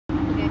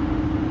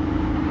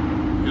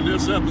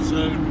this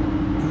episode,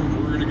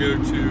 we're going to go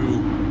to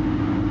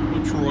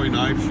the Troy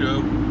Knife Show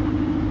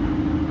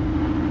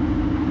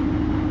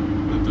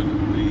at the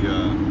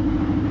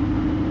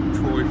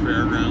Troy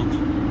Fairgrounds,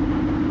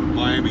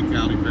 Miami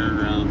County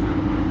Fairgrounds, or,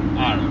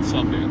 I don't know,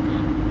 some damn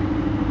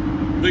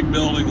thing. Big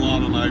building, a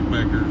lot of knife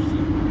makers,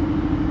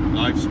 and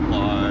knife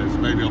supplies.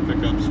 Maybe I'll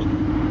pick up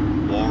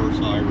some walrus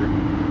ivory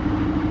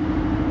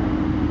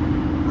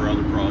for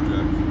other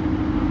projects.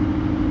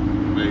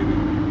 Maybe.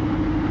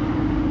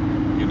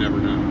 You never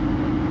know.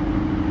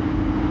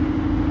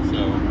 So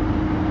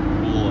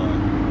we'll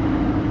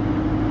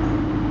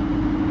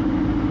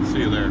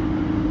see you there.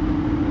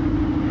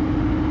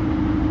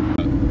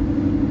 Are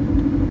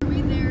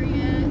we there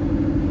yet?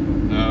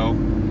 No,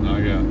 not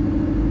yet.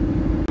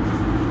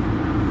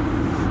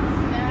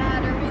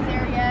 Dad, are we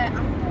there yet?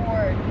 I'm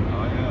bored.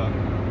 Not yet.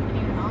 Can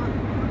you not?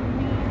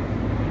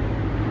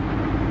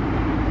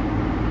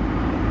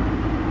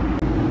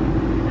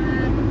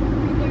 Dad,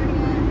 are we there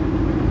yet?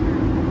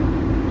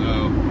 No,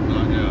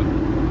 not yet.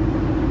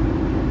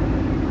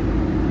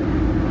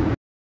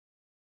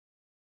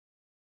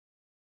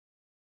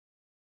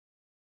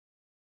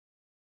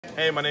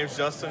 Hey, my name's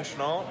Justin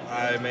Chenault.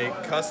 I make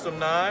custom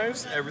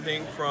knives,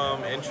 everything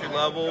from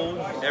entry-level,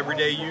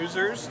 everyday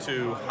users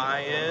to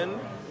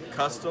high-end,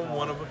 custom,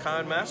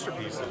 one-of-a-kind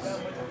masterpieces.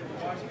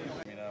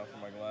 You know, for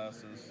my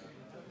glasses.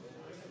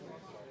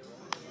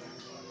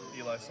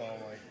 Eli saw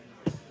them like...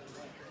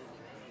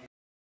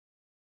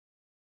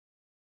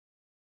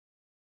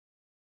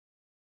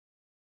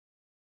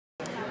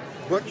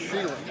 Butch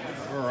Sheelan.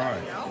 All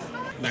right.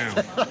 Now,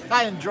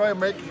 I enjoy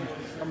making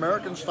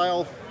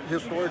American-style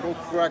historical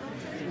correct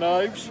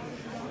knives.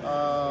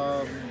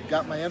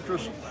 Got my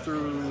interest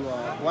through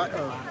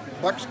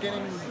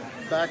buckskinning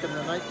back in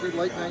the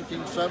late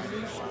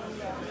 1970s,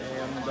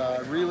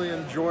 and really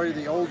enjoy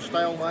the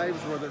old-style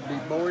knives, whether it be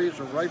Bowies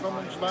or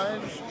rifleman's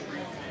knives,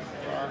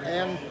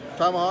 and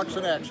tomahawks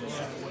and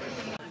axes.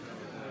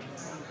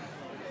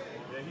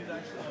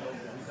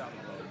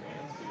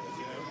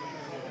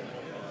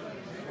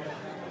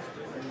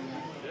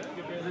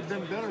 They've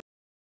been better.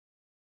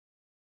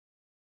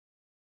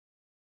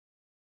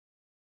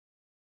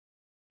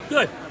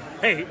 Good.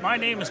 Hey, my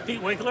name is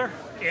Pete Winkler,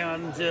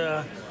 and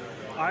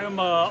I'm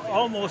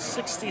almost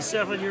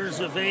 67 years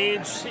of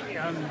age,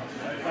 and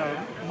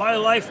my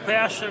life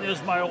passion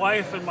is my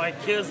wife and my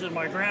kids and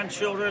my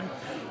grandchildren.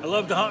 I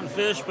love to hunt and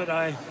fish, but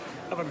I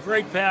have a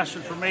great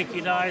passion for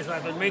making knives.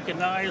 I've been making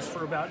knives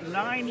for about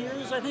 9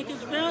 years, I think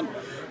it's been.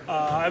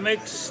 I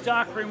make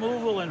stock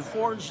removal and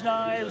forged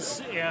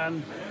knives,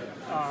 and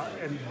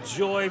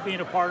enjoy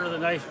being a part of the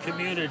knife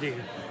community.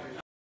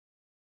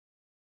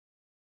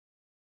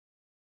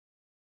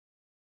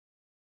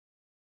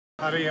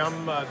 Howdy,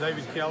 I'm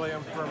David Kelly.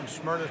 I'm from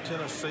Smyrna,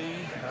 Tennessee.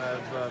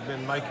 I've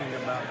been making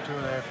about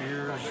 2.5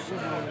 years.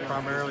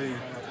 Primarily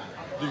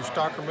do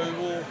stock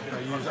removal. I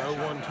use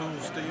 01 tool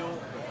steel,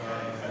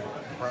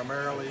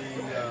 primarily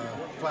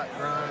flat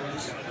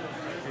grinds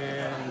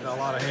and a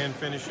lot of hand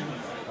finishing.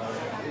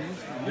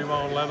 Do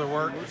my own leather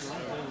work,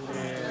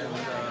 and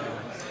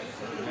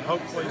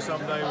hopefully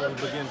someday we'll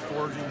begin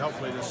forging.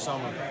 Hopefully this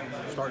summer,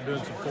 start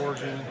doing some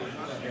forging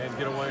and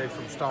get away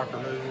from stock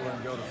removal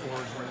and go to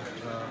forging.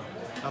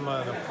 I'm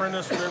an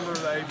apprentice member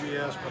of the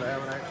ABS, but I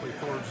haven't actually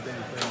forged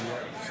anything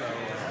yet. So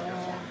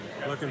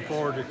looking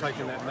forward to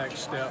taking that next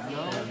step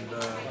and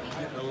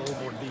getting a little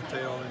more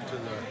detail into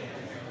the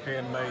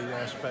handmade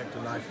aspect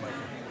of knife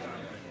making.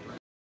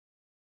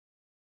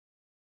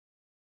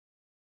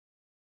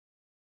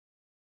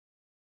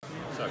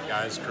 What's up,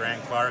 guys?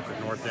 Grant Clark with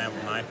North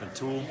Anvil Knife and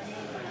Tool.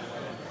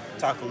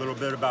 Talk a little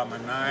bit about my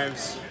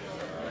knives.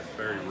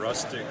 Very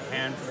rustic,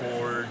 hand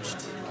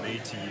forged,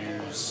 made to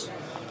use.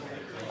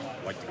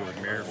 Like to go with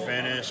mirror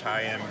finish,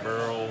 high-end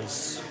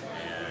burls,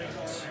 and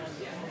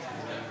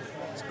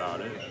that's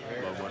about it.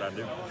 Love what I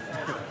do.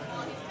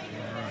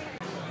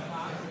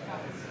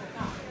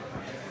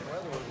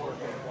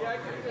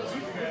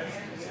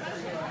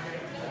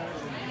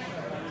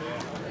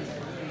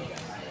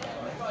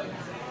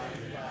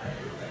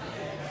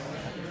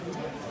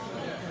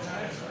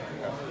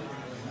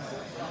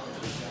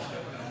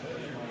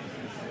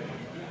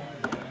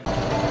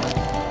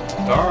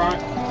 all right.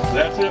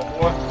 That's it,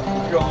 boy.